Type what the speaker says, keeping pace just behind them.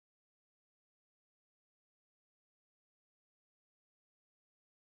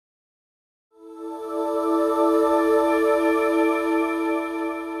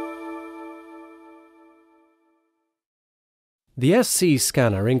The SC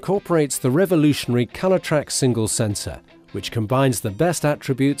scanner incorporates the revolutionary Colortrac single sensor, which combines the best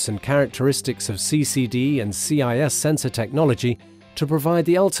attributes and characteristics of CCD and CIS sensor technology to provide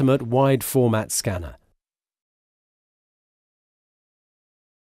the ultimate wide format scanner.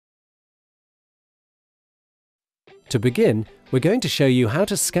 To begin, we're going to show you how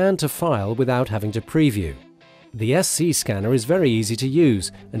to scan to file without having to preview. The SC scanner is very easy to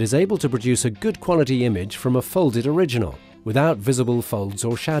use and is able to produce a good quality image from a folded original, without visible folds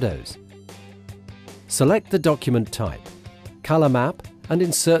or shadows. Select the document type, color map, and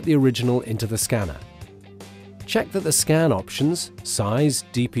insert the original into the scanner. Check that the scan options, size,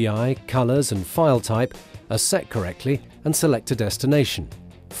 DPI, colors, and file type are set correctly and select a destination,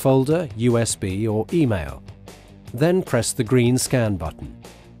 folder, USB, or email. Then press the green Scan button.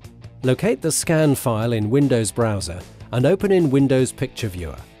 Locate the scan file in Windows Browser and open in Windows Picture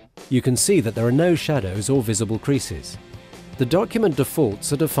Viewer. You can see that there are no shadows or visible creases. The document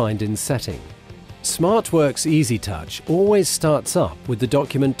defaults are defined in Setting. SmartWorks EZ Touch always starts up with the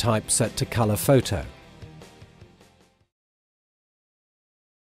document type set to Color Photo.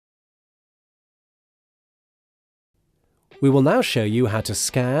 We will now show you how to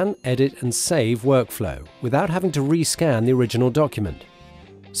scan, edit, and save workflow without having to rescan the original document.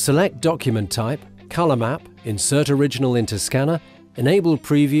 Select document type, color map, insert original into scanner, enable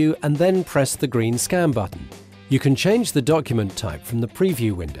preview, and then press the green Scan button. You can change the document type from the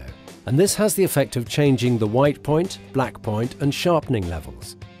preview window, and this has the effect of changing the white point, black point, and sharpening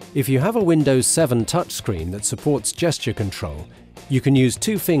levels. If you have a Windows 7 touchscreen that supports gesture control, you can use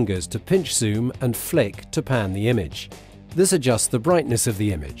two fingers to pinch zoom and flick to pan the image. This adjusts the brightness of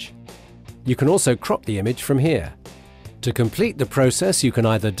the image. You can also crop the image from here. To complete the process, you can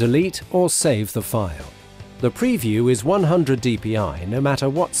either delete or save the file. The preview is 100 dpi no matter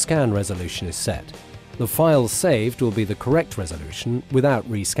what scan resolution is set. The file saved will be the correct resolution without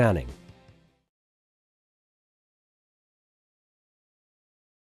rescanning.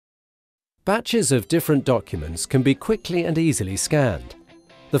 Batches of different documents can be quickly and easily scanned.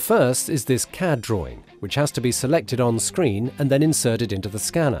 The first is this CAD drawing, which has to be selected on screen and then inserted into the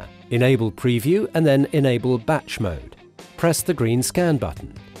scanner. Enable Preview and then enable Batch Mode. Press the green Scan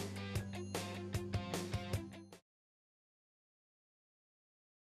button.